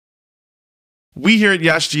We here at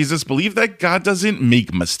Yash Jesus believe that God doesn't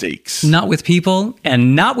make mistakes. Not with people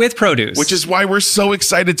and not with produce. Which is why we're so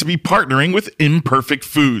excited to be partnering with Imperfect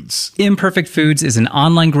Foods. Imperfect Foods is an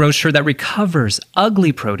online grocer that recovers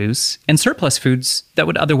ugly produce and surplus foods that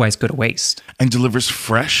would otherwise go to waste. And delivers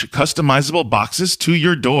fresh, customizable boxes to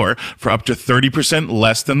your door for up to 30%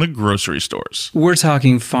 less than the grocery stores. We're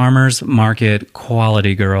talking farmers market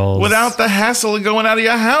quality, girls. Without the hassle of going out of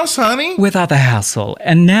your house, honey. Without the hassle.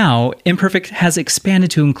 And now, Imperfect has expanded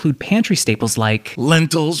to include pantry staples like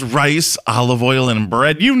lentils, rice, olive oil, and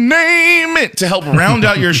bread. You name it to help round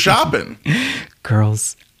out your shopping.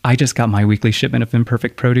 Girls, I just got my weekly shipment of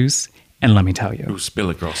Imperfect produce, and let me tell you. Ooh, spill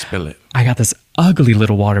it, girl, spill it. I got this ugly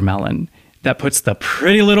little watermelon that puts the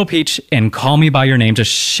pretty little peach in Call Me By Your Name to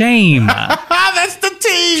shame. That's the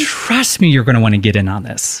tea. Trust me, you're going to want to get in on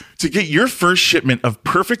this. To get your first shipment of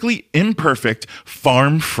perfectly imperfect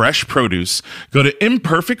farm fresh produce, go to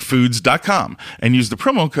imperfectfoods.com and use the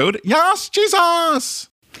promo code YASJesus.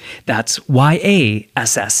 That's YASSJESUS.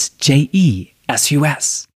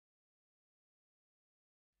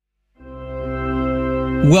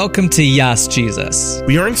 Welcome to Yas Jesus.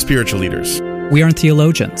 We aren't spiritual leaders. We aren't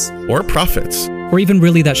theologians. Or prophets. Or even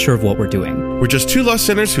really that sure of what we're doing. We're just two lost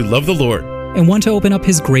sinners who love the Lord. And want to open up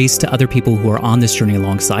His grace to other people who are on this journey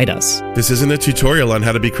alongside us. This isn't a tutorial on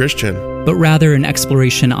how to be Christian. But rather an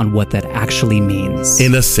exploration on what that actually means.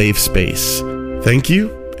 In a safe space. Thank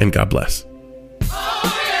you, and God bless.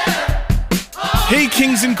 Hey,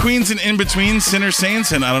 kings and queens and in-between, sinners,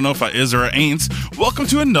 saints, and I don't know if I is or I ain't. Welcome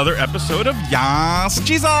to another episode of Yas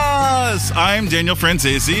Jesus. I'm Daniel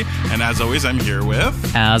Francesi, and as always, I'm here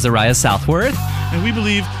with Azariah Southworth. And we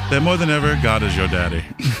believe that more than ever, God is your daddy.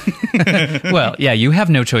 Well, yeah, you have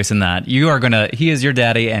no choice in that. He is your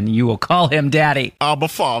daddy, and you will call him daddy. Abba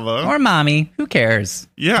Father. Or mommy. Who cares?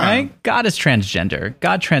 Yeah. Right? God is transgender.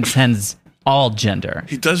 God transcends all gender.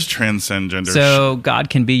 He does transcend gender. So God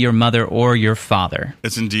can be your mother or your father.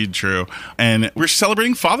 It's indeed true. And we're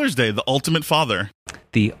celebrating Father's Day, the ultimate father.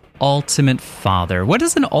 The ultimate father. What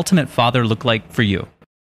does an ultimate father look like for you?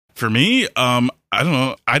 For me, I don't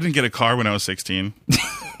know. I didn't get a car when I was 16.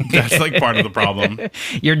 That's like part of the problem.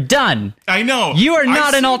 You're done. I know. You are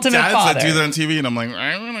not an ultimate dads father. That do that on TV, and I'm like,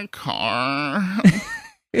 I want a car.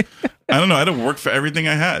 I don't know. I had to work for everything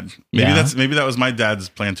I had. Maybe that was my dad's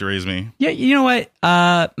plan to raise me. Yeah, you know what?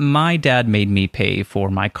 My dad made me pay for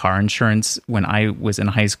my car insurance when I was in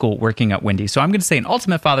high school working at Wendy's. So I'm going to say an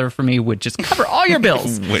ultimate father for me would just cover all your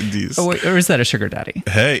bills. Wendy's. Or is that a sugar daddy?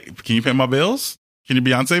 Hey, can you pay my bills? Can you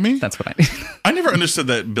Beyonce me? That's what I need. I never understood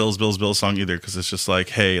that Bills song either, because it's just like,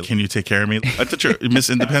 hey, can you take care of me? I thought you're Miss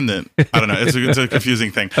Independent. I don't know. It's a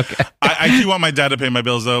confusing thing. Okay. I do want my dad to pay my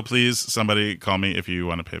bills, though. Please, somebody call me if you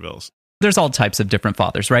want to pay bills. There's all types of different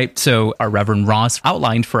fathers, right? So our Reverend Ross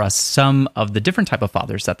outlined for us some of the different type of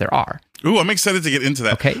fathers that there are. Ooh, I'm excited to get into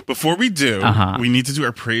that. Okay. Before we do, we need to do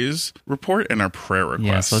our praise report and our prayer request.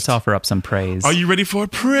 Yes, let's offer up some praise. Are you ready for a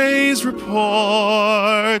praise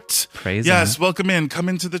report? Praise. Yes, welcome in. Come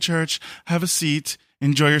into the church. Have a seat.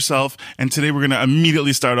 Enjoy yourself. And today we're going to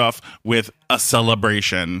immediately start off with a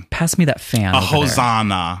celebration. Pass me that fan. A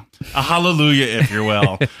hosanna. A hallelujah, if you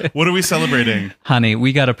will. What are we celebrating? Honey,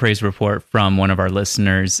 we got a praise report from one of our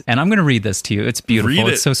listeners, and I'm going to read this to you. It's beautiful. Read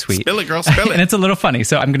it. It's so sweet. Spill it, girl. Spill it. And it's a little funny,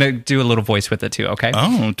 so I'm going to do a little voice with it too, okay?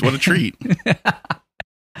 Oh, what a treat.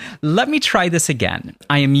 Let me try this again.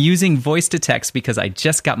 I am using voice to text because I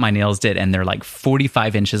just got my nails did and they're like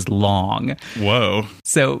 45 inches long. Whoa.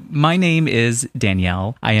 So my name is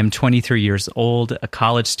Danielle. I am 23 years old, a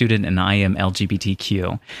college student, and I am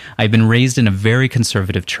LGBTQ. I've been raised in a very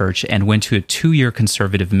conservative church and went to a 2-year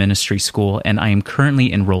conservative ministry school, and I am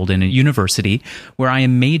currently enrolled in a university where I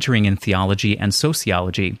am majoring in theology and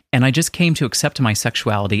sociology. And I just came to accept my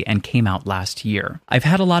sexuality and came out last year. I've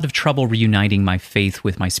had a lot of trouble reuniting my faith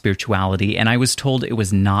with my spirituality, and I was told it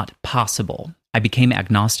was not possible. I became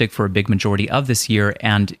agnostic for a big majority of this year,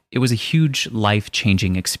 and it was a huge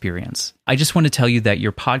life-changing experience. I just want to tell you that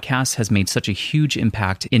your podcast has made such a huge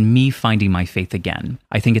impact in me finding my faith again.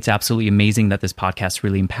 I think it's absolutely amazing that this podcast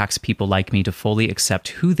really impacts people like me to fully accept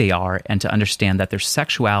who they are and to understand that their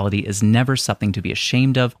sexuality is never something to be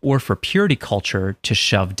ashamed of or for purity culture to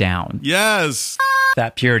shove down. Yes.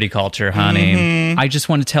 That purity culture, honey. Mm-hmm. I just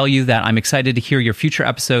want to tell you that I'm excited to hear your future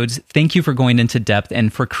episodes. Thank you for going into depth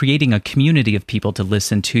and for creating a community of people to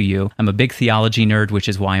listen to you. I'm a big theology nerd, which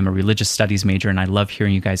is why I'm a religious studies major, and I love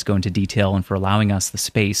hearing you guys go into detail and for allowing us the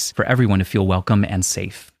space for everyone to feel welcome and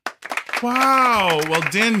safe. Wow. Well,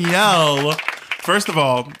 Danielle, first of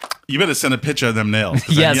all, you better send a picture of them nails.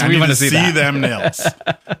 Yes, we want to see that. them nails.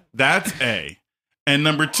 That's A. And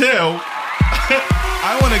number 2...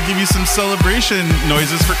 I want to give you some celebration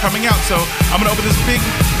noises for coming out. So I'm going to open this big,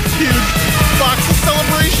 huge box of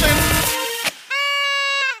celebration.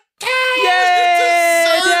 Yay!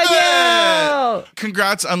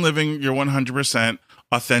 Congrats on living your 100%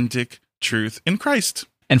 authentic truth in Christ.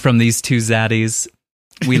 And from these two zaddies,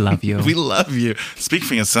 we love you. We love you. Speak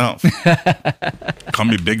for yourself. Call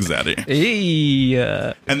me Big Zaddy.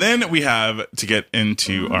 Hey. And then we have to get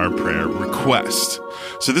into our prayer request.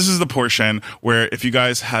 So this is the portion where if you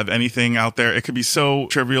guys have anything out there, it could be so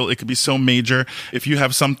trivial, it could be so major. If you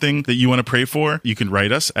have something that you want to pray for, you can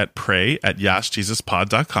write us at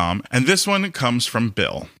pray@yasjesuspod.com. And this one comes from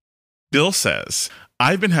Bill. Bill says,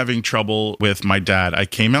 I've been having trouble with my dad. I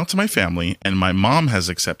came out to my family and my mom has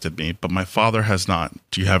accepted me, but my father has not.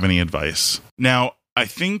 Do you have any advice? Now, I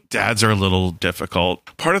think dads are a little difficult.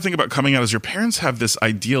 Part of the thing about coming out is your parents have this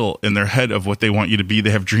ideal in their head of what they want you to be.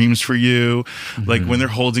 They have dreams for you. Mm-hmm. Like when they're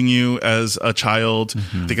holding you as a child,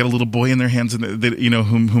 they got a little boy in their hands and they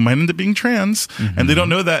who might end up being trans and they don't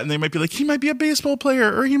know that. And they might be like, he might be a baseball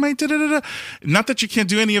player or he might da-da-da-da. Not that you can't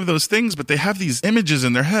do any of those things, but they have these images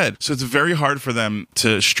in their head. So it's very hard for them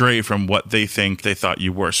to stray from what they think they thought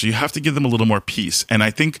you were. So you have to give them a little more peace. And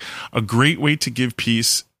I think a great way to give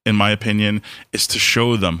peace, in my opinion, is to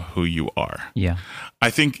show them who you are. Yeah. I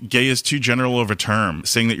think gay is too general of a term.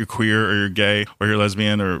 Saying that you're queer or you're gay or you're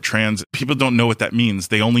lesbian or trans, people don't know what that means.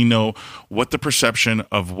 They only know what the perception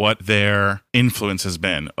of what their influence has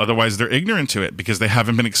been. Otherwise, they're ignorant to it because they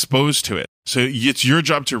haven't been exposed to it. So it's your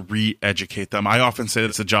job to re-educate them. I often say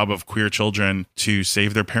it's the job of queer children to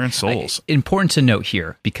save their parents' souls. Important to note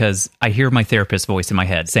here, because I hear my therapist's voice in my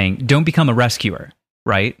head saying, don't become a rescuer,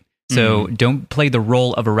 right? So don't play the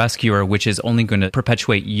role of a rescuer, which is only going to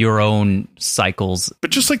perpetuate your own cycles.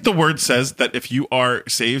 But just like the word says that if you are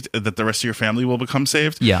saved, that the rest of your family will become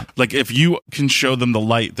saved. Yeah. Like if you can show them the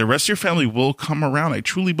light, the rest of your family will come around. I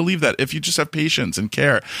truly believe that if you just have patience and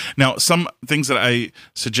care. Now, some things that I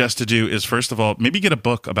suggest to do is, first of all, maybe get a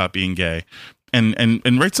book about being gay. And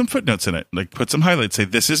write some footnotes in it, like put some highlights, say,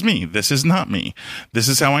 this is me, this is not me, this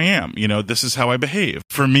is how I am, this is how I behave.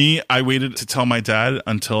 For me, I waited to tell my dad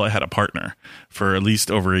until I had a partner for at least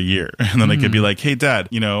over a year. And then I could be like, hey, Dad,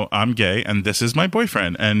 I'm gay and this is my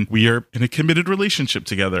boyfriend and we are in a committed relationship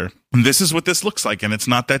together. And this is what this looks like. And it's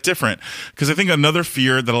not that different. Because I think another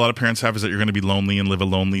fear that a lot of parents have is that you're going to be lonely and live a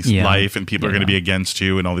lonely life and people are going to be against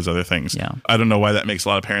you and all these other things. Yeah. I don't know why that makes a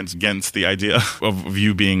lot of parents against the idea of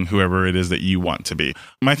you being whoever it is that you want to be.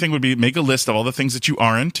 My thing would be make a list of all the things that you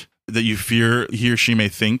aren't, that you fear he or she may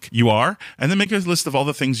think you are, and then make a list of all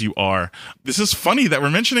the things you are. This is funny that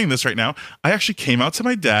we're mentioning this right now. I actually came out to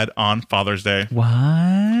my dad on Father's Day.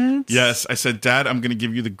 What? Yes. I said, Dad, I'm going to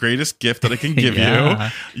give you the greatest gift that I can give you.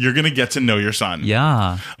 You're going to get to know your son.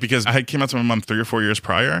 Yeah. Because I came out to my mom 3 or 4 years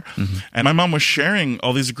prior, and my mom was sharing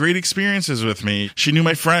all these great experiences with me. She knew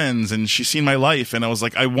my friends and she's seen my life. And I was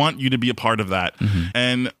like, I want you to be a part of that.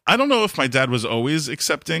 And I don't know if my dad was always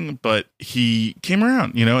accepting, but he came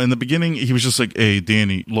around, in the beginning, he was just like, hey,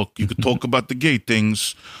 Danny, look, you could talk about the gay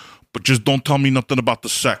things, but just don't tell me nothing about the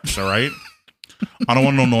sex, all right? I don't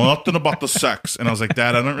want to know nothing about the sex. And I was like,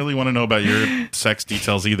 Dad, I don't really want to know about your sex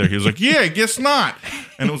details either. He was like, yeah, I guess not.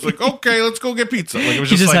 And it was like, okay, let's go get pizza. Like, it was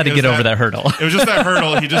he just like, had to get over that hurdle. It was just that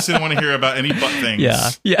hurdle. He just didn't want to hear about any butt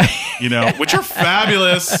things. Yeah. Which are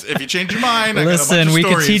fabulous. If you change your mind, listen, we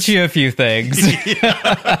could teach you a few things.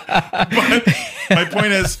 But my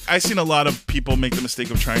point is, I've seen a lot of people make the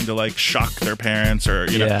mistake of trying to shock their parents or,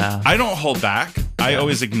 I don't hold back. I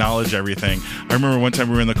always acknowledge everything. I remember one time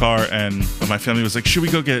we were in the car and my family was like, should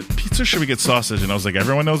we go get pizza or should we get sausage? And I was like,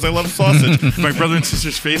 everyone knows I love sausage. My brother and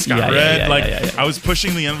sister's face got red. I was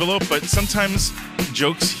pushing the envelope, but sometimes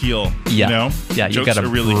jokes heal. Yeah, you got to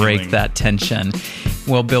really break healing. that tension.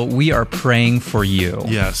 Well, Bill, we are praying for you.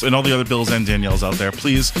 Yes, and all the other Bills and Danielles out there,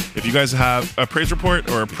 please, if you guys have a praise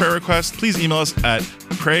report or a prayer request, please email us at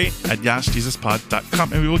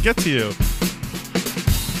pray@yasjesuspod.com and we will get to you.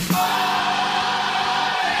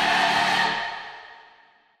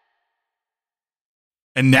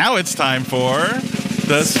 And now it's time for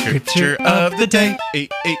the Scripture of the Day.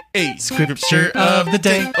 Scripture of the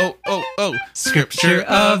Day. Oh. Scripture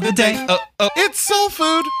of the Day. Oh. It's soul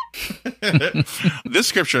food. This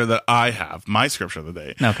scripture that I have, my scripture of the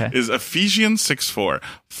day, is Ephesians 6:4.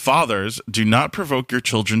 Fathers, do not provoke your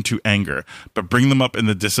children to anger, but bring them up in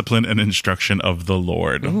the discipline and instruction of the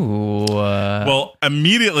Lord. Ooh. Well,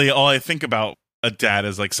 immediately all I think about a dad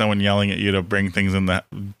is like someone yelling at you to bring things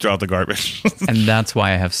throw out the garbage. And that's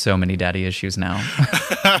why I have so many daddy issues now.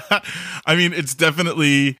 I mean, it's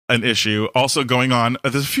definitely an issue. Also going on,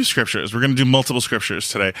 there's a few scriptures. We're going to do multiple scriptures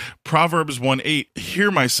today. Proverbs 1:8,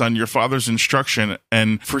 hear my son, your father's instruction,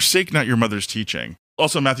 and forsake not your mother's teaching.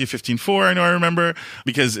 Also Matthew 15:4, I know I remember,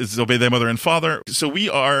 because it's obey thy mother and father. So we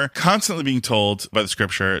are constantly being told by the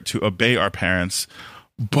scripture to obey our parents.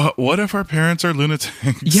 But what if our parents are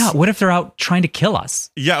lunatics? Yeah, what if they're out trying to kill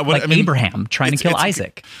us? Yeah, Abraham trying to kill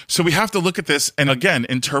Isaac. So we have to look at this and, again,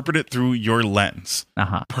 interpret it through your lens.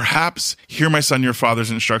 Perhaps hear my son, your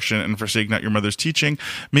father's instruction, and forsake not your mother's teaching.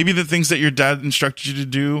 Maybe the things that your dad instructed you to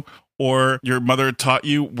do or your mother taught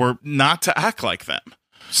you were not to act like them.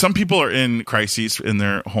 Some people are in crises in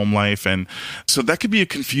their home life, and so that could be a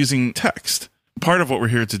confusing text. Part of what we're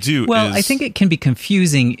here to do is... I think it can be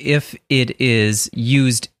confusing if it is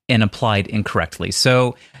used and applied incorrectly.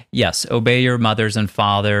 So, yes, obey your mothers and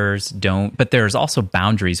fathers, don't... But there's also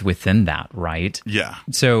boundaries within that, right? Yeah.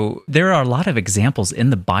 So there are a lot of examples in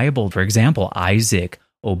the Bible. For example, Isaac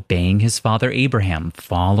obeying his father Abraham,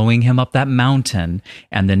 following him up that mountain,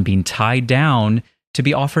 and then being tied down to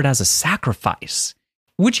be offered as a sacrifice.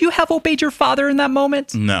 Would you have obeyed your father in that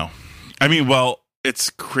moment? No. I mean, well...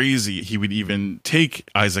 It's crazy he would even take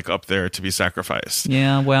Isaac up there to be sacrificed.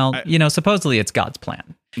 Yeah, well, supposedly it's God's plan.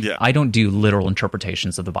 Yeah. I don't do literal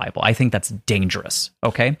interpretations of the Bible. I think that's dangerous,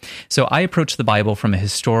 okay? So I approach the Bible from a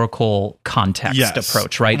historical context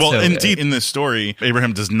approach, right? Well, so, indeed, in this story,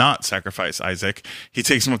 Abraham does not sacrifice Isaac. He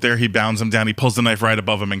takes him up there, he bounds him down, he pulls the knife right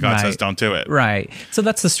above him, and God says, don't do it. Right. So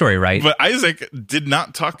that's the story, right? But Isaac did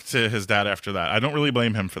not talk to his dad after that. I don't really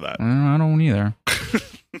blame him for that. I don't either.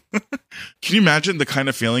 Can you imagine the kind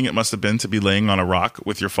of feeling it must have been to be laying on a rock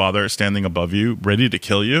with your father standing above you, ready to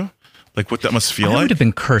kill you? Like what that must feel like? I would have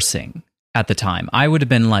been cursing at the time. I would have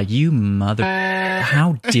been like, you mother...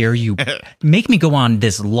 How dare you make me go on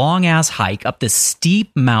this long-ass hike up this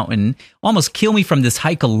steep mountain, almost kill me from this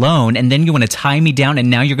hike alone, and then you want to tie me down, and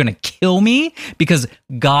now you're going to kill me because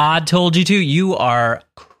God told you to? You are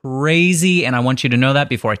crazy, and I want you to know that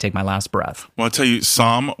before I take my last breath. Well, I'll tell you,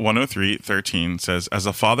 Psalm 103:13 says, as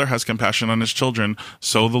a father has compassion on his children,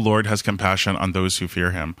 so the Lord has compassion on those who fear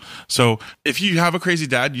him. So if you have a crazy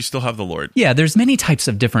dad, you still have the Lord. Yeah, there's many types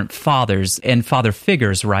of different fathers and father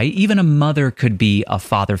figures, right? Even a mother could be a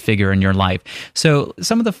father figure in your life. So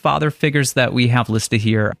some of the father figures that we have listed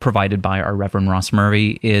here, provided by our Reverend Ross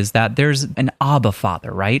Murray, is that there's an Abba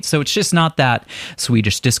father, right? So it's just not that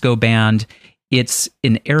Swedish disco band. It's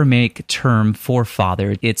an Aramaic term for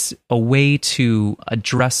father. It's a way to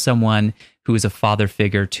address someone who is a father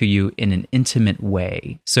figure to you in an intimate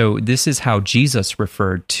way. So this is how Jesus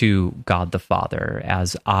referred to God the Father,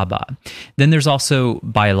 as Abba. Then there's also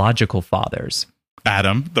biological fathers.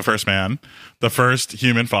 Adam, the first man, the first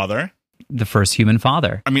human father. The first human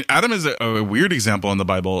father. I mean, Adam is a weird example in the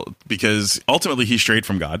Bible because ultimately he strayed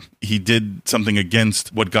from God. He did something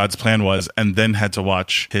against what God's plan was and then had to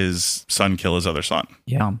watch his son kill his other son.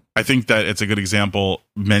 Yeah. I think that it's a good example,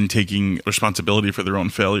 men taking responsibility for their own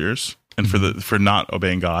failures and for not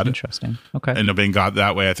obeying God. Interesting. Okay. And obeying God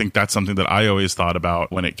that way. I think that's something that I always thought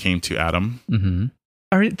about when it came to Adam. Mm-hmm.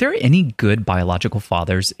 Are there any good biological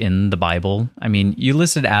fathers in the Bible? I mean, you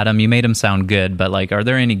listed Adam, you made him sound good, but are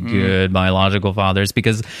there any good biological fathers?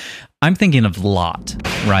 Because I'm thinking of Lot,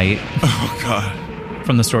 right? Oh, God.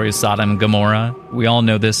 From the story of Sodom and Gomorrah. We all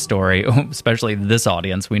know this story, especially this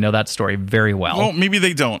audience. We know that story very well. Well, maybe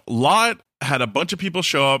they don't. Lot had a bunch of people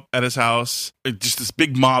show up at his house. Just this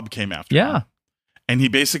big mob came after him. And he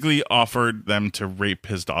basically offered them to rape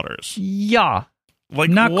his daughters. Yeah.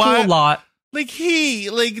 Not what? Cool, Lot.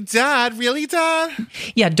 Dad, really, Dad?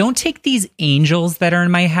 Yeah, don't take these angels that are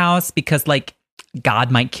in my house because,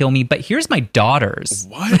 God might kill me, but here's my daughters.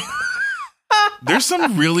 What? There's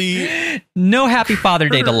some really... No happy Father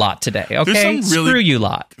Day to Lot today, okay? Screw you,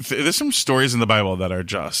 Lot. There's some stories in the Bible that are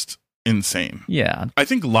just insane. Yeah. I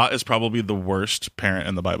think Lot is probably the worst parent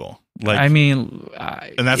in the Bible. And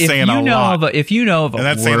that's saying a lot. If you know of a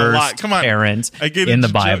worst parent in the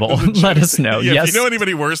Bible, let us know. Yeah, yes. If you know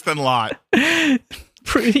anybody worse than Lot,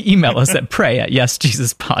 email us at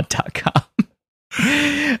pray@yesjesuspod.com.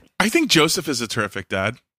 I think Joseph is a terrific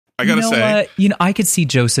dad. I gotta say, I could see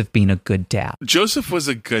Joseph being a good dad. Joseph was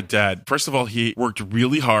a good dad. First of all, he worked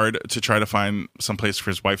really hard to try to find some place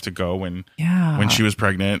for his wife to go when she was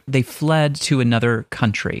pregnant. They fled to another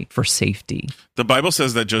country for safety. The Bible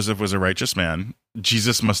says that Joseph was a righteous man.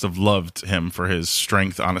 Jesus must have loved him for his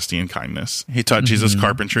strength, honesty, and kindness. He taught Jesus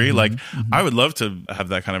carpentry. I would love to have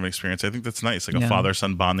that kind of an experience. I think that's nice, a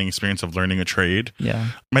father-son bonding experience of learning a trade. Yeah.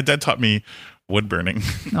 My dad taught me wood burning.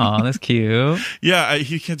 Oh, that's cute. Yeah,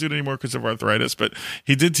 he can't do it anymore because of arthritis, but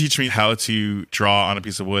he did teach me how to draw on a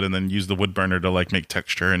piece of wood and then use the wood burner to like make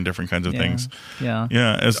texture and different kinds of things. Yeah.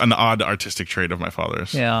 Yeah, it's an odd artistic trait of my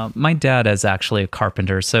father's. Yeah, my dad is actually a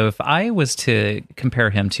carpenter. So if I was to compare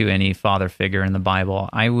him to any father figure in the Bible,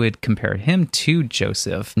 I would compare him to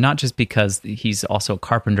Joseph, not just because he's also a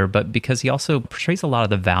carpenter, but because he also portrays a lot of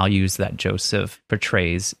the values that Joseph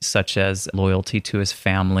portrays, such as loyalty to his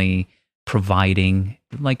family, providing,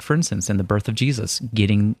 like for instance, in the birth of Jesus,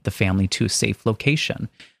 getting the family to a safe location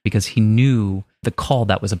because he knew the call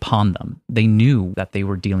that was upon them. They knew that they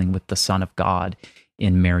were dealing with the Son of God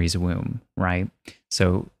in Mary's womb, right?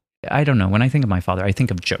 So I don't know. When I think of my father, I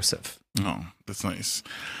think of Joseph. Oh, that's nice.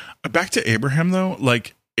 Back to Abraham, though.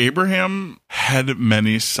 Like, Abraham had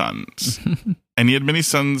many sons. And he had many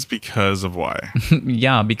sons because of why?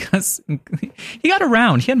 Yeah, because he got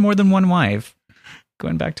around. He had more than one wife.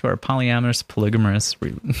 Going back to our polyamorous, polygamous.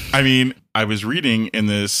 I mean, I was reading in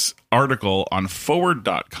this article on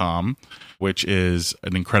forward.com, which is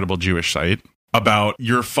an incredible Jewish site, about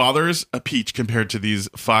your father's a peach compared to these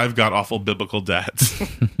 5 god-awful biblical dads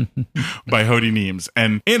by Hody Neems.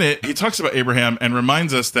 And in it, he talks about Abraham and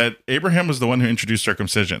reminds us that Abraham was the one who introduced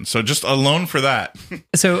circumcision. So just alone for that.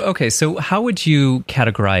 So how would you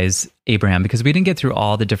categorize Abraham? Because we didn't get through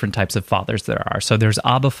all the different types of fathers there are. So there's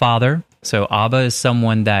Abba father. So Abba is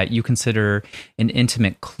someone that you consider an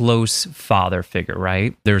intimate, close father figure,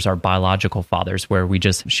 right? There's our biological fathers where we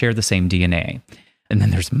just share the same DNA. And then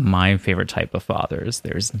there's my favorite type of fathers.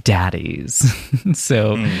 There's daddies.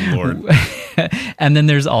 So, Lord. And then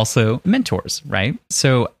there's also mentors, right?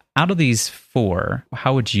 So out of these 4,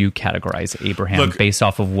 how would you categorize Abraham based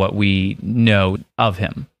off of what we know of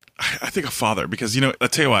him? I think a father, because, you know, I'll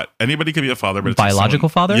tell you what, anybody can be a father, but biological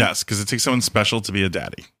father? Yes, because it takes someone special to be a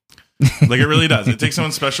daddy. Like, it really does. It takes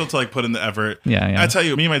someone special to like put in the effort. Yeah. I tell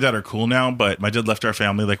you, me and my dad are cool now, but my dad left our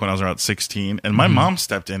family like when I was around 16, and my mom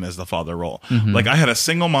stepped in as the father role. Like, I had a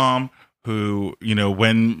single mom who, you know,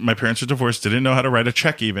 when my parents were divorced, didn't know how to write a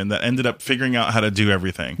check even, that ended up figuring out how to do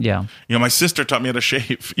everything. Yeah. You know, my sister taught me how to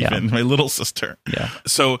shave, even my little sister. Yeah.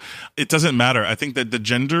 So it doesn't matter. I think that the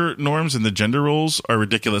gender norms and the gender roles are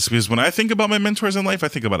ridiculous, because when I think about my mentors in life, I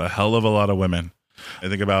think about a hell of a lot of women. I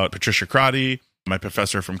think about Patricia Crotty, my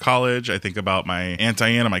professor from college. I think about my Aunt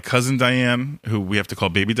Diane and my cousin Diane, who we have to call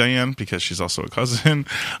Baby Diane because she's also a cousin.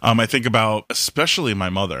 I think about especially my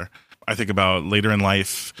mother. I think about later in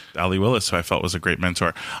life, Allie Willis, who I felt was a great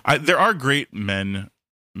mentor. There are great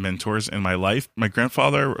mentors in my life. My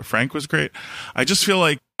grandfather, Frank, was great. I just feel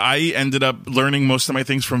like I ended up learning most of my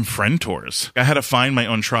things from friend tours. I had to find my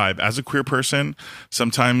own tribe. As a queer person,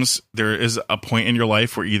 sometimes there is a point in your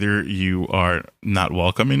life where either you are not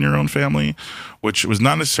welcome in your own family, which was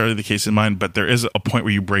not necessarily the case in mine, but there is a point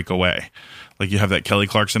where you break away. Like, you have that Kelly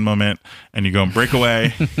Clarkson moment and you go and break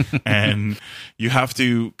away and you have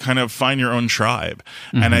to kind of find your own tribe.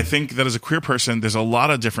 And I think that as a queer person, there's a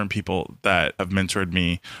lot of different people that have mentored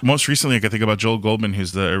me. Most recently, I can think about Joel Goldman,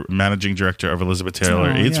 who's the managing director of Elizabeth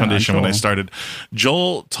Taylor AIDS Foundation. Joel. When I started,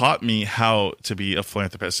 Joel taught me how to be a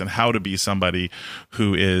philanthropist and how to be somebody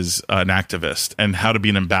who is an activist and how to be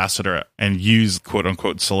an ambassador and use quote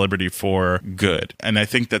unquote celebrity for good. And I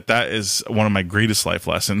think that that is one of my greatest life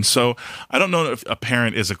lessons. So I don't know if a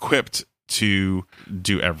parent is equipped to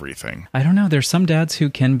do everything. I don't know. There's some dads who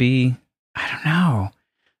can be, I don't know.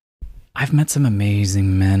 I've met some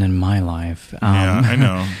amazing men in my life. Yeah, I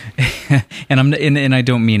know. and I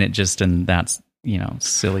don't mean it just in that, you know,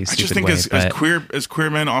 silly, stupid way. I just think as queer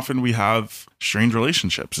men, often we have strange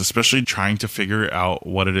relationships, especially trying to figure out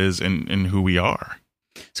what it is in who we are.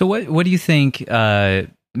 So what do you think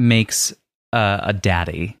makes a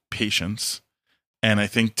daddy? Patience. And I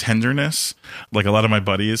think tenderness. Like, a lot of my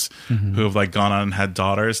buddies who have like gone on and had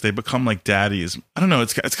daughters, they become like daddies. I don't know.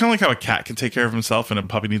 It's kind of like how a cat can take care of himself and a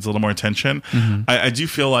puppy needs a little more attention. I do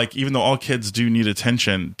feel like, even though all kids do need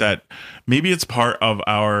attention, that maybe it's part of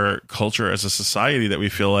our culture as a society that we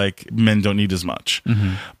feel like men don't need as much.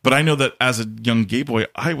 But I know that as a young gay boy,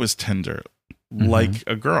 I was tender like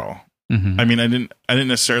a girl. I mean, I didn't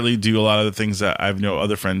necessarily do a lot of the things that I've know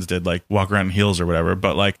other friends did, like walk around in heels or whatever,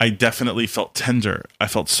 but like, I definitely felt tender. I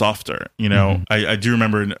felt softer, you know. I do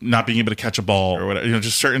remember not being able to catch a ball or whatever, you know,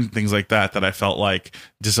 just certain things like that I felt like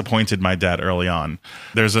disappointed my dad early on.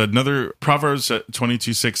 There's another Proverbs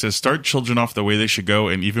 22:6 says, start children off the way they should go,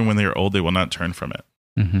 and even when they are old, they will not turn from it.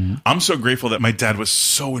 I'm so grateful that my dad was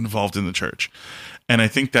so involved in the church. And I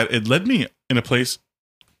think that it led me in a place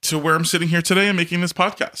to where I'm sitting here today and making this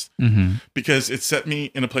podcast, because it set me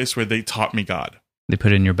in a place where they taught me God. They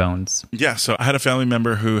put it in your bones. Yeah. So I had a family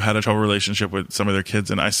member who had a trouble relationship with some of their kids.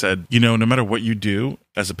 And I said, no matter what you do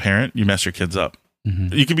as a parent, you mess your kids up.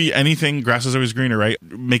 Mm-hmm. You can be anything. Grass is always greener, right?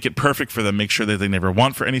 Make it perfect for them. Make sure that they never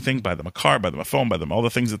want for anything. Buy them a car, buy them a phone, buy them all the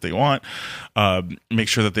things that they want. Make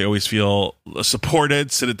sure that they always feel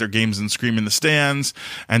supported, sit at their games and scream in the stands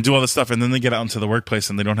and do all this stuff. And then they get out into the workplace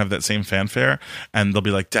and they don't have that same fanfare. And they'll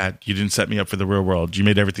be like, Dad, you didn't set me up for the real world. You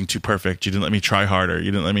made everything too perfect. You didn't let me try harder.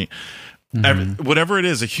 You didn't let me... Mm-hmm. Whatever it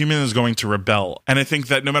is, a human is going to rebel. And I think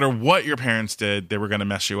that no matter what your parents did, they were going to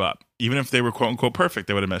mess you up. Even if they were quote unquote perfect,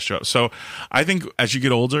 they would have messed you up. So I think as you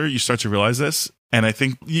get older, you start to realize this. And I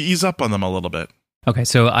think you ease up on them a little bit. Okay,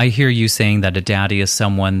 so I hear you saying that a daddy is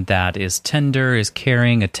someone that is tender, is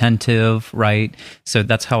caring, attentive, right? So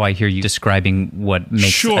that's how I hear you describing what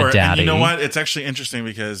makes a daddy. And you know what? It's actually interesting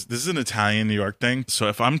because this is an Italian New York thing. So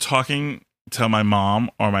if I'm talking to my mom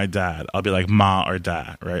or my dad, I'll be like ma or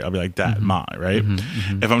dad, right? I'll be like dad, ma, right?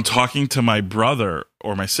 If I'm talking to my brother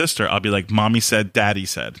or my sister, I'll be like mommy said, daddy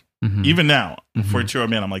said. Even now, for a 2-year-old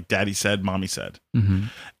man, I'm like daddy said, mommy said. And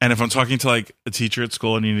if I'm talking to like a teacher at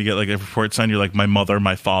school and you need to get like a report signed, you're like my mother,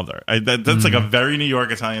 my father. That's like a very New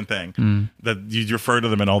York Italian thing that you refer to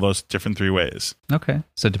them in all those different 3 ways. Okay.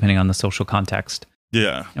 So depending on the social context.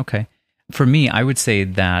 Yeah. Okay. For me, I would say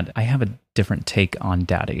that I have a different take on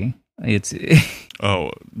daddy. It's oh,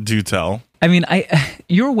 do tell. I mean,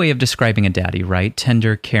 your way of describing a daddy, right?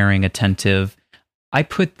 Tender, caring, attentive. I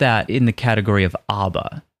put that in the category of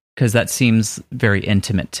Abba because that seems very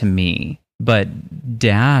intimate to me. But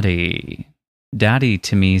daddy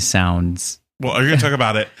to me sounds. Well, are you going to talk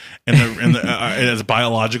about it as a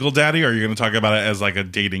biological daddy, or are you going to talk about it as like a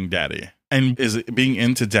dating daddy? And is it being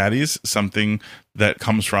into daddies something that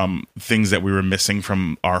comes from things that we were missing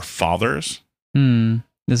from our fathers?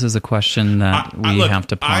 This is a question that we have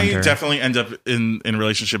to ponder. I definitely end up in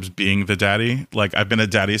relationships being the daddy. Like I've been a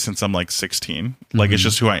daddy since I'm like 16. Like it's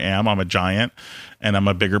just who I am. I'm a giant and I'm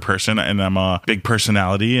a bigger person and I'm a big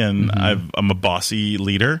personality and I'm a bossy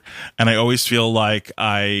leader. And I always feel like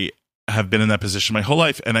I have been in that position my whole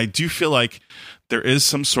life. And I do feel like there is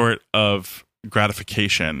some sort of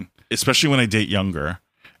gratification, especially when I date younger,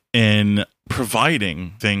 in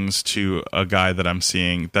providing things to a guy that I'm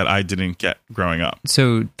seeing that I didn't get growing up.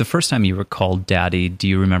 So the first time you were called daddy, do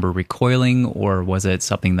you remember recoiling or was it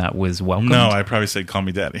something that was welcomed? No, I probably said, call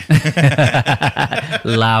me daddy.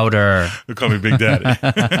 Louder. Call me big daddy.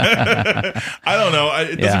 I don't know.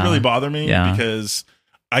 It doesn't really bother me because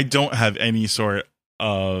I don't have any sort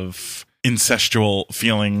of incestual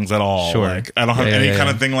feelings at all. Sure. Like I don't have any kind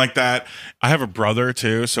of thing like that. I have a brother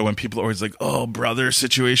too, so when people are always like, "Oh, brother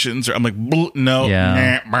situations," or I'm like, "No."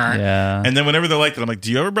 And then whenever they're like that, I'm like,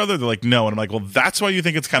 "Do you have a brother?" They're like, "No," and I'm like, "Well, that's why you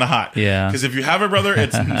think it's kind of hot." Yeah. Because if you have a brother,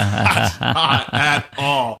 it's not hot at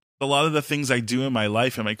all. A lot of the things I do in my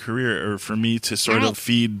life and my career are for me to sort of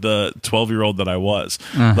feed the 12-year-old that I was.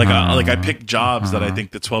 Like I pick jobs that I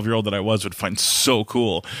think the 12-year-old that I was would find so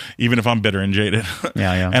cool, even if I'm bitter and jaded.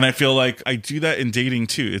 And I feel like I do that in dating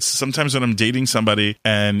too. It's sometimes when I'm dating somebody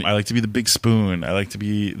and I like to be the big spoon. I like to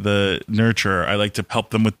be the nurturer. I like to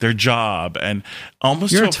help them with their job and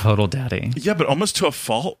almost you're a total daddy. Yeah, but almost to a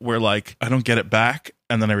fault where like I don't get it back.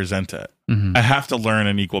 And then I resent it. I have to learn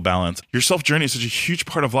an equal balance. Your self journey is such a huge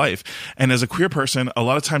part of life. And as a queer person, a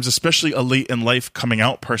lot of times, especially a late in life coming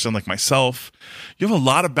out person like myself, you have a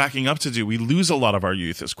lot of backing up to do. We lose a lot of our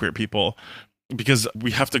youth as queer people because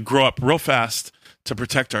we have to grow up real fast to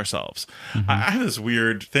protect ourselves. I have this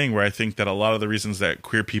weird thing where I think that a lot of the reasons that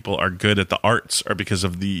queer people are good at the arts are because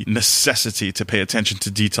of the necessity to pay attention to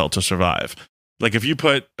detail to survive. Like if you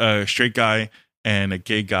put a straight guy and a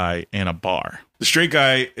gay guy in a bar, the straight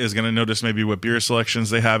guy is going to notice maybe what beer selections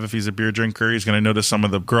they have if he's a beer drinker. He's going to notice some of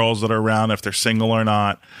the girls that are around, if they're single or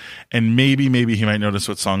not. And maybe he might notice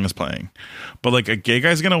what song is playing. But like a gay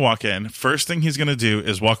guy's going to walk in. First thing he's going to do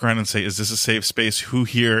is walk around and say, is this a safe space? Who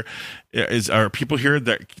here are people here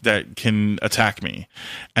that can attack me?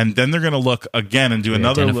 And then they're going to look again and do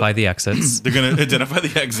another. Identify the exits. They're going to identify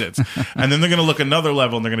the exits. And then they're going to look another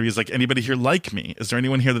level and they're going to be like, anybody here like me? Is there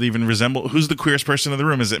anyone here that even who's the queerest person in the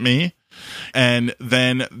room? Is it me? And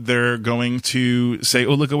then they're going to say,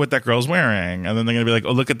 oh, look at what that girl's wearing. And then they're going to be like,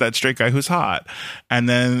 oh, look at that straight guy who's hot. And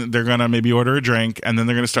then they're going to maybe order a drink. And then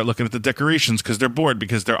they're going to start looking at the decorations because they're bored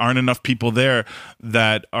because there aren't enough people there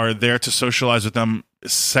that are there to socialize with them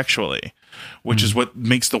sexually, which is what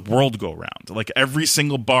makes the world go round. Like every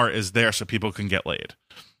single bar is there so people can get laid.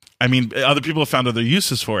 I mean, other people have found other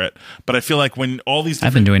uses for it. But I feel like when all these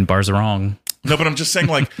I've been doing bars wrong. No, but I'm just saying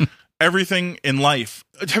like everything in life.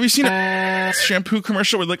 Have you seen a shampoo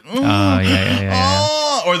commercial where like,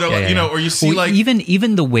 or they're or you see like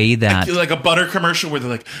even the way that like a butter commercial where they're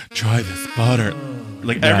like, try this butter.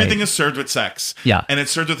 Like everything is served with sex. Yeah. And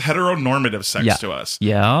it's served with heteronormative sex to us.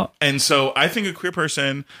 Yeah. And so I think a queer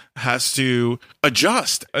person has to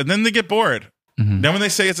adjust, and then they get bored. Then when they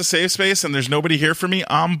say it's a safe space and there's nobody here for me,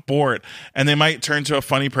 I'm bored. And they might turn to a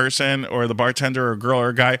funny person or the bartender or a girl or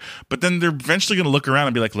a guy, but then they're eventually going to look around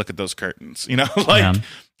and be like, look at those curtains,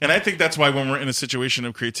 And I think that's why when we're in a situation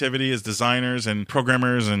of creativity as designers and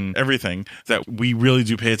programmers and everything, that we really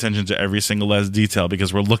do pay attention to every single last detail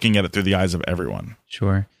because we're looking at it through the eyes of everyone.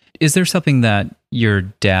 Sure. Is there something that your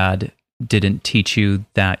dad didn't teach you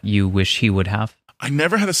that you wish he would have? I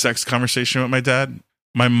never had a sex conversation with my dad.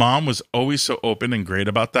 My mom was always so open and great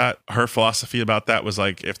about that. Her philosophy about that was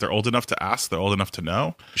like, if they're old enough to ask, they're old enough to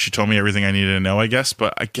know. She told me everything I needed to know, I guess,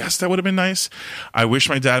 but I guess that would have been nice. I wish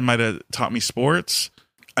my dad might have taught me sports.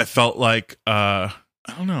 I felt like, I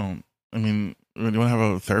don't know. I mean, do you want to have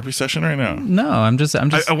a therapy session right now? No, I'm just.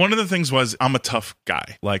 One of the things was I'm a tough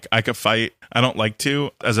guy. Like I could fight. I don't like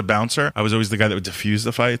to. As a bouncer, I was always the guy that would diffuse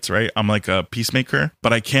the fights, right? I'm like a peacemaker,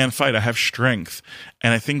 but I can fight. I have strength.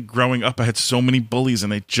 And I think growing up, I had so many bullies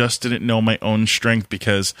and I just didn't know my own strength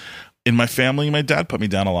because in my family, my dad put me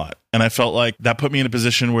down a lot. And I felt like that put me in a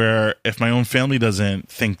position where if my own family doesn't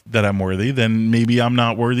think that I'm worthy, then maybe I'm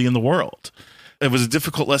not worthy in the world. It was a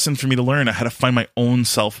difficult lesson for me to learn. I had to find my own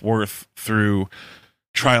self-worth through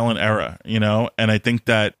trial and error, And I think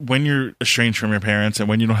that when you're estranged from your parents and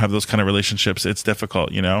when you don't have those kind of relationships, it's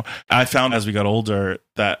difficult, I found as we got older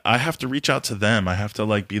that I have to reach out to them. I have to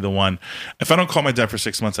like be the one. If I don't call my dad for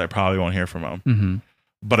 6 months, I probably won't hear from him. Mm-hmm.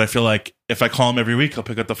 But I feel like if I call him every week, he'll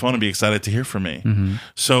pick up the phone and be excited to hear from me. Mm-hmm.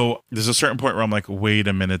 So there's a certain point where I'm like, wait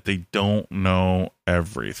a minute, they don't know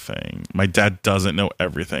everything. My dad doesn't know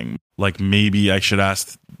everything. Like maybe I should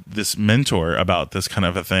ask this mentor about this kind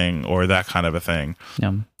of a thing or that kind of a thing.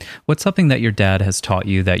 Yeah. What's something that your dad has taught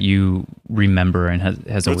you that you remember and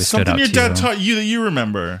has always stood out to you? Something your dad taught you that you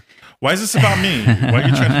remember. Why is this about me? Why are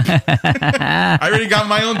you trying to... I already got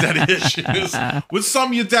my own daddy issues. What's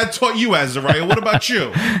something your dad taught you, Azariah? What about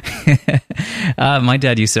you? My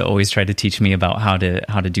dad used to always try to teach me about how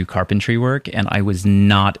to do carpentry work, and I was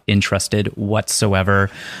not interested whatsoever.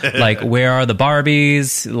 Like, where are the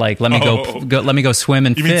Barbies? Like, let me go swim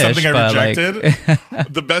and fish. You mean something I rejected?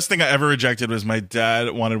 The best thing I ever rejected was my dad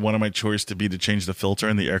wanted one of my chores to be to change the filter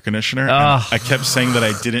in the air conditioner. I kept saying that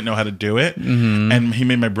I didn't know how to do it, and he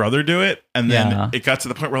made my brother do it, and then it got to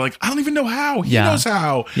the point where like I don't even know how. He knows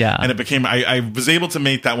how. Yeah. And it became I was able to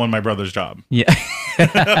make that one my brother's job. Yeah.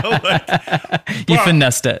 You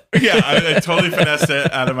finessed it. Yeah, I totally finessed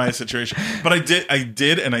it out of my situation. But I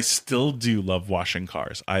did, and I still do love washing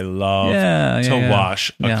cars. I love to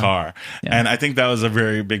wash a car. Yeah. And I think that was a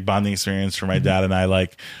very big bonding experience for my dad and I.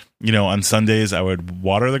 Like, on Sundays I would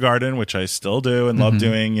water the garden, which I still do and love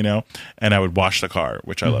doing, and I would wash the car,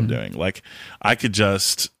 which I love doing. Like I could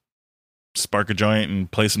just spark a joint and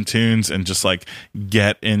play some tunes and just like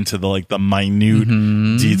get into the minute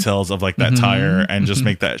details of like that tire and just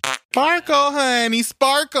make that sparkle, honey,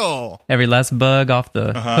 sparkle. Every last bug off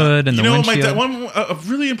the hood and the windshield. A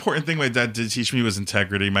really important thing my dad did teach me was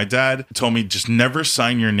integrity. My dad told me just never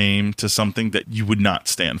sign your name to something that you would not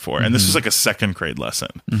stand for. And this was like a second grade lesson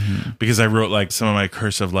because I wrote like some of my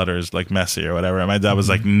cursive letters like messy or whatever. And my dad was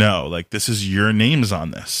like, no, like this is your name's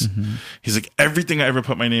on this. He's like, everything I ever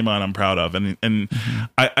put my name on, I'm proud of. And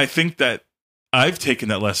I think that I've taken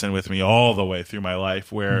that lesson with me all the way through my life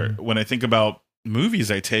where when I think about movies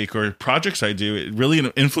I take or projects I do, it really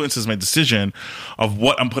influences my decision of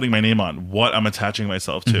what I'm putting my name on, what I'm attaching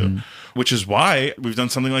myself to, which is why we've done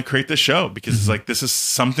something like Create This Show, because it's like, this is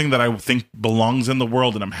something that I think belongs in the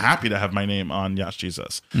world and I'm happy to have my name on Yash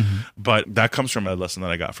Jesus. But that comes from a lesson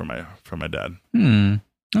that I got from my dad.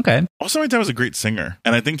 Okay. Also, my dad was a great singer,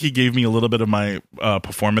 and I think he gave me a little bit of my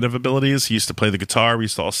performative abilities. He used to play the guitar. We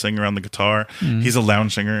used to all sing around the guitar. He's a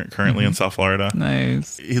lounge singer currently in South Florida.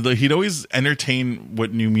 Nice. He'd always entertain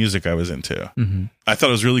what new music I was into. I thought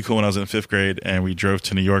it was really cool when I was in 5th grade, and we drove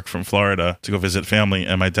to New York from Florida to go visit family,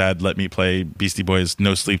 and my dad let me play Beastie Boys'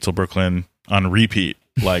 No Sleep Till Brooklyn on repeat,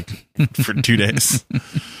 like for 2 days. I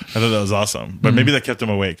thought that was awesome. But maybe that kept him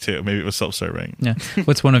awake, too. Maybe it was self-serving. Yeah.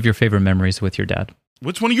 What's one of your favorite memories with your dad?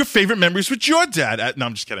 What's one of your favorite memories with your dad? No,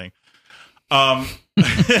 I'm just kidding.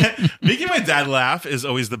 Making my dad laugh is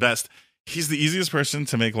always the best. He's the easiest person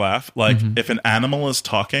to make laugh. Like, if an animal is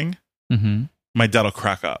talking, my dad will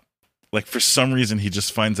crack up. Like for some reason, he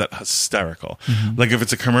just finds that hysterical. Like if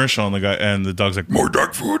it's a commercial and the dog's like, more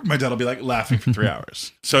dog food, my dad will be like laughing for 3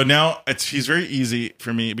 hours. So now he's very easy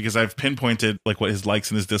for me because I've pinpointed like what his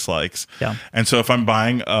likes and his dislikes. Yeah. And so if I'm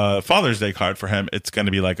buying a Father's Day card for him, it's going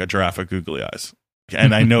to be like a giraffe with googly eyes.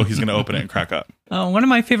 And I know he's going to open it and crack up. One of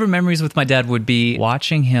my favorite memories with my dad would be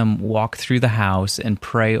watching him walk through the house and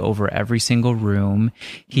pray over every single room.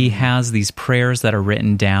 He has these prayers that are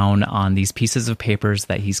written down on these pieces of papers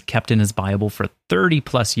that he's kept in his Bible for 30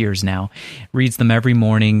 plus years now, reads them every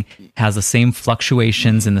morning, has the same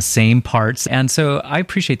fluctuations in the same parts. And so I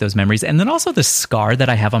appreciate those memories. And then also the scar that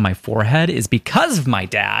I have on my forehead is because of my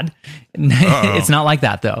dad. It's not like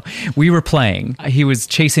that though. We were playing. He was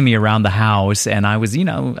chasing me around the house and I was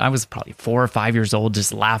probably 4 or 5 years old,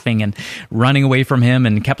 just laughing and running away from him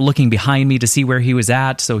and kept looking behind me to see where he was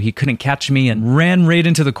at so he couldn't catch me and ran right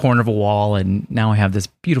into the corner of a wall. And now I have this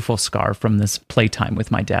beautiful scar from this playtime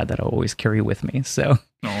with my dad that I always carry with me. So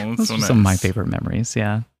those are some of my favorite memories.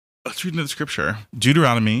 Yeah. Let's read into the scripture.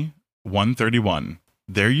 Deuteronomy 1:31.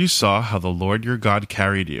 There you saw how the Lord your God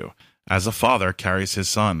carried you, as a father carries his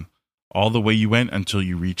son, all the way you went until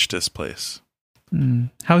you reached this place.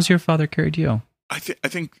 How's your father carried you? I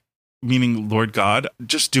think meaning Lord God,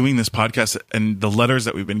 just doing this podcast and the letters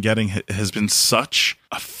that we've been getting has been such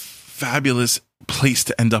a fabulous place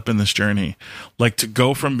to end up in this journey. Like to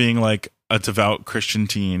go from being like a devout Christian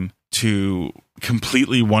teen to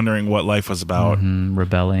completely wondering what life was about,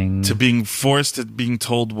 rebelling, to being forced to being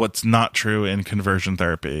told what's not true in conversion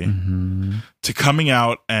therapy, to coming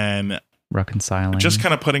out and reconciling, just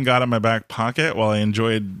kind of putting God in my back pocket while I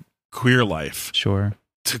enjoyed queer life. Sure.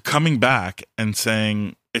 To coming back and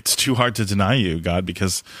saying, it's too hard to deny you, God,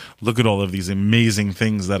 because look at all of these amazing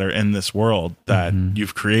things that are in this world that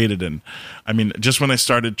you've created. And I mean, just when I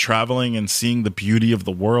started traveling and seeing the beauty of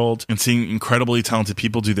the world and seeing incredibly talented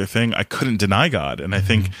people do their thing, I couldn't deny God. And I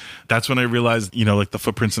think that's when I realized, like the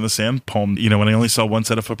footprints in the sand poem, when I only saw one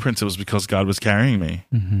set of footprints, it was because God was carrying me.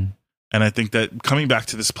 And I think that coming back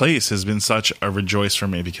to this place has been such a rejoice for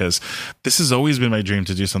me because this has always been my dream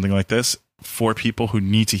to do something like this for people who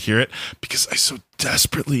need to hear it because I so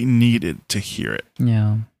desperately needed to hear it.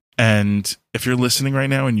 Yeah. And if you're listening right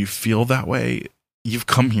now and you feel that way, you've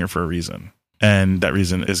come here for a reason. And that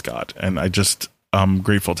reason is God. And I'm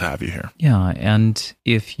grateful to have you here. Yeah. And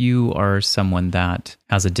if you are someone that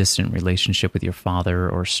has a distant relationship with your father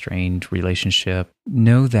or strained relationship,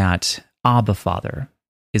 know that Abba Father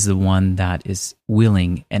is the one that is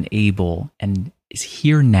willing and able and is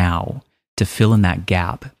here now to fill in that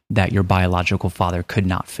gap that your biological father could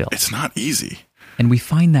not fill. It's not easy. And we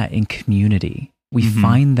find that in community. We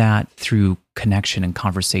find that through connection and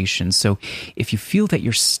conversation. So if you feel that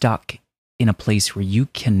you're stuck in a place where you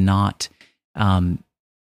cannot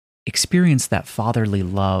experience that fatherly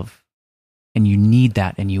love and you need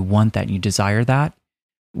that and you want that and you desire that,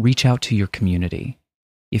 reach out to your community.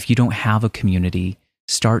 If you don't have a community,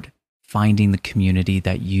 start finding the community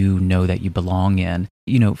that you know that you belong in.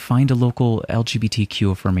 Find a local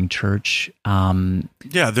LGBTQ affirming church.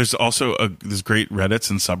 There's also there's great Reddits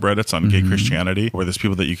and subreddits on gay Christianity where there's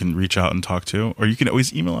people that you can reach out and talk to, or you can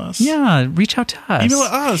always email us. Yeah, reach out to us. Email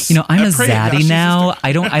us. I'm a Zaddy now.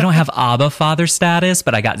 I don't have Abba Father status,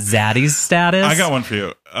 but I got Zaddy's status. I got one for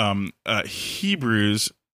you.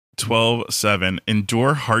 Hebrews 12:7.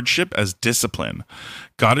 Endure hardship as discipline.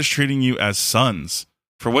 God is treating you as sons.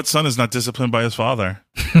 For what son is not disciplined by his father?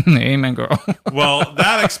 Amen, girl. Well,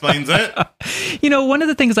 that explains it. One of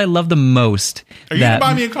the things I love the most. Are you going to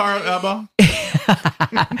buy me a car, Abba?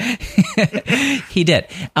 He did.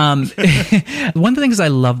 One of the things I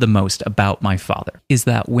love the most about my father is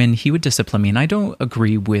that when he would discipline me, and I don't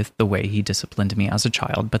agree with the way he disciplined me as a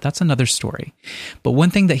child, but that's another story. But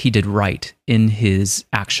one thing that he did right in his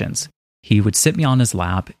actions, he would sit me on his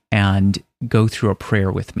lap and go through a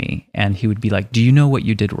prayer with me. And he would be like, do you know what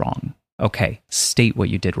you did wrong? Okay, state what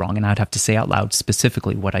you did wrong. And I'd have to say out loud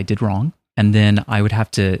specifically what I did wrong. And then I would have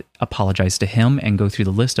to apologize to him and go through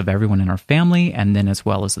the list of everyone in our family, and then as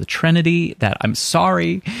well as the Trinity, that I'm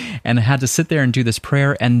sorry. And I had to sit there and do this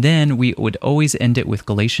prayer. And then we would always end it with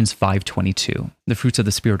Galatians 5:22. The fruits of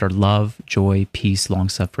the Spirit are love, joy, peace,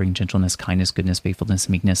 long-suffering, gentleness, kindness, goodness, faithfulness,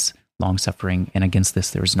 meekness, long-suffering, and against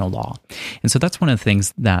this there is no law. And so that's one of the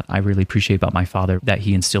things that I really appreciate about my father, that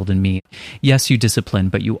he instilled in me. Yes, you discipline,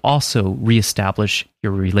 but you also reestablish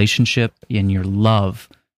your relationship and your love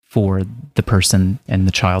for the person and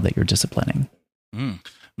the child that you're disciplining.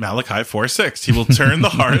 Malachi 4:6. He will turn the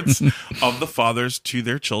hearts of the fathers to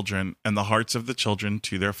their children and the hearts of the children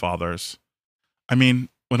to their fathers. I mean,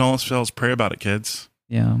 when all else fails, pray about it, kids.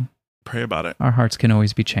 Yeah. Pray about it. Our hearts can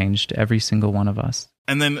always be changed, every single one of us.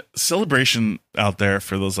 And then celebration out there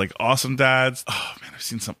for those like awesome dads. Oh man, I've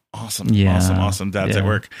seen some awesome dads at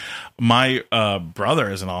work. My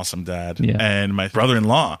brother is an awesome dad, and my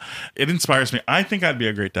brother-in-law. It inspires me. I think I'd be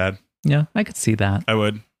a great dad. Yeah, I could see that. I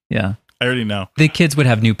would. Yeah. I already know. The kids would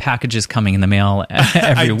have new packages coming in the mail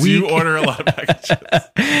every week. I do order a lot of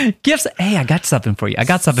packages. Gifts. Hey, I got something for you.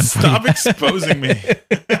 Stop exposing me.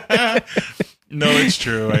 No, it's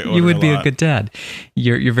true. You would be a good dad.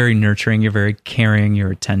 You're very nurturing. You're very caring.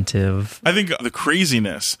 You're attentive. I think the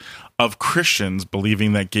craziness of Christians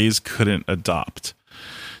believing that gays couldn't adopt,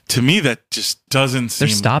 to me, that just doesn't seem...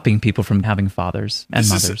 They're stopping people from having fathers and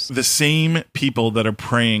mothers. The same people that are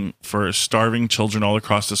praying for starving children all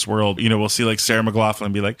across this world. You know, we'll see like Sarah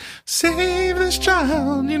McLachlan be like, save this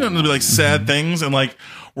child. You know, and it'll be like sad things. And like,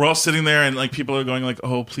 we're all sitting there and like people are going like,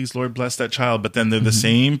 oh, please, Lord, bless that child. But then they're the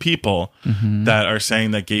same people that are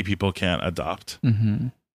saying that gay people can't adopt.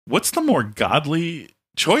 What's the more godly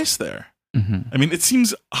choice there? I mean, it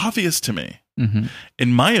seems obvious to me.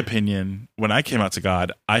 In my opinion, when I came out to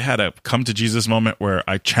God, I had a come to Jesus moment where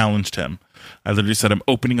I challenged him. I literally said, I'm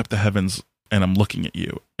opening up the heavens and I'm looking at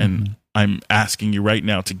you. And I'm asking you right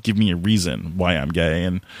now to give me a reason why I'm gay.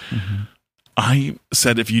 And I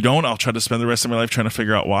said, if you don't, I'll try to spend the rest of my life trying to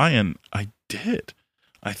figure out why. And I did.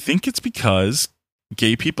 I think it's because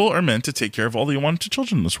gay people are meant to take care of all the unwanted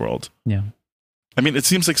children in this world. Yeah. I mean, it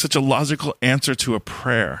seems like such a logical answer to a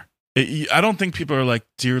prayer. I don't think people are like,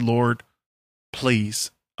 dear Lord,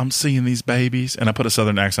 please, I'm seeing these babies. And I put a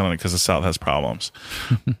Southern accent on it because the South has problems.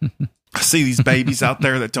 I see these babies out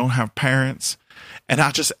there that don't have parents. And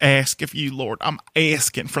I just ask of you, Lord, I'm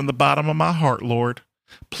asking from the bottom of my heart, Lord,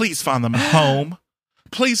 please find them a home.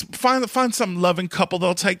 Please find some loving couple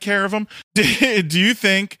that'll take care of them. Do you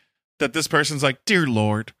think that this person's like, dear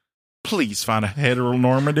Lord, please find a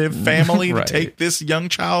heteronormative family to take this young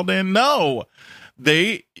child in? No,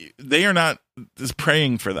 they are not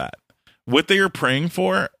praying for that. What they are praying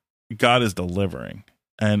for, God is delivering.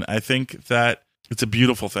 And I think that it's a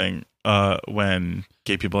beautiful thing when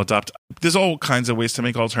gay people adopt. There's all kinds of ways to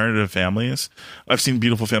make alternative families. I've seen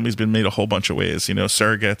beautiful families been made a whole bunch of ways, you know,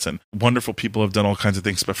 surrogates and wonderful people have done all kinds of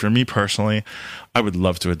things. But for me personally, I would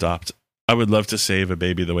love to adopt. I would love to save a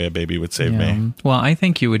baby the way a baby would save me. Well, I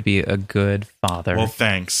think you would be a good father. Well,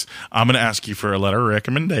 thanks. I'm going to ask you for a letter of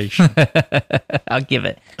recommendation. I'll give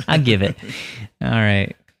it. All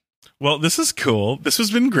right. Well, this is cool. This has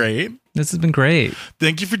been great. This has been great.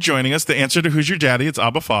 Thank you for joining us. The answer to Who's Your Daddy? It's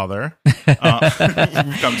Abba Father. We've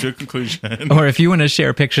come to a conclusion. Or if you want to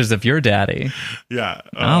share pictures of your daddy,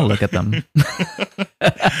 I'll look at them.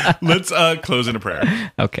 Let's close in a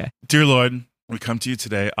prayer. Okay. Dear Lord, we come to you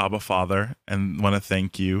today, Abba Father, and want to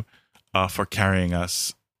thank you for carrying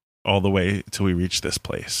us all the way till we reach this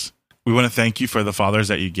place. We want to thank you for the fathers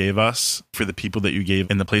that you gave us, for the people that you gave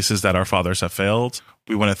in the places that our fathers have failed.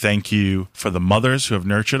 We want to thank you for the mothers who have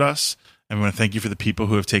nurtured us. And we want to thank you for the people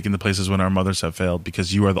who have taken the places when our mothers have failed,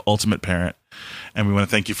 because you are the ultimate parent. And we want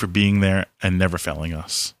to thank you for being there and never failing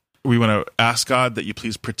us. We want to ask God that you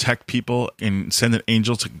please protect people and send an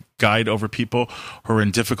angel to guide over people who are in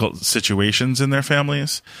difficult situations in their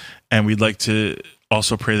families. And we'd like to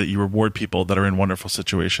also pray that you reward people that are in wonderful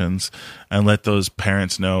situations and let those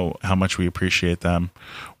parents know how much we appreciate them.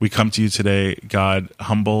 We come to you today, God,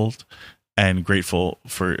 humbled and grateful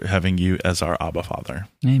for having you as our Abba Father.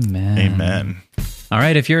 Amen. Amen. All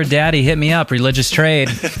right, if you're a daddy, hit me up, Religious Trade.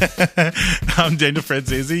 I'm Daniel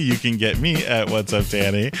Franzese. You can get me at What's Up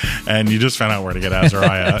Danny. And you just found out where to get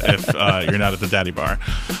Azariah if you're not at the daddy bar.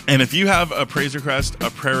 And if you have a praise request, a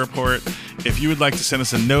prayer report, if you would like to send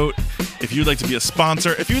us a note, if you would like to be a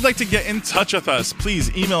sponsor, if you would like to get in touch with us,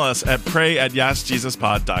 please email us at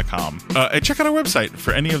pray@yesjesuspod.com. And check out our website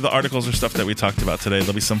for any of the articles or stuff that we talked about today.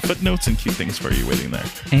 There'll be some footnotes and cute things for you waiting there.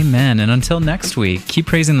 Amen. And until next week, keep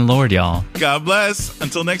praising the Lord, y'all. God bless.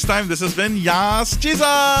 Until next time, this has been Yas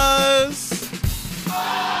Jesus.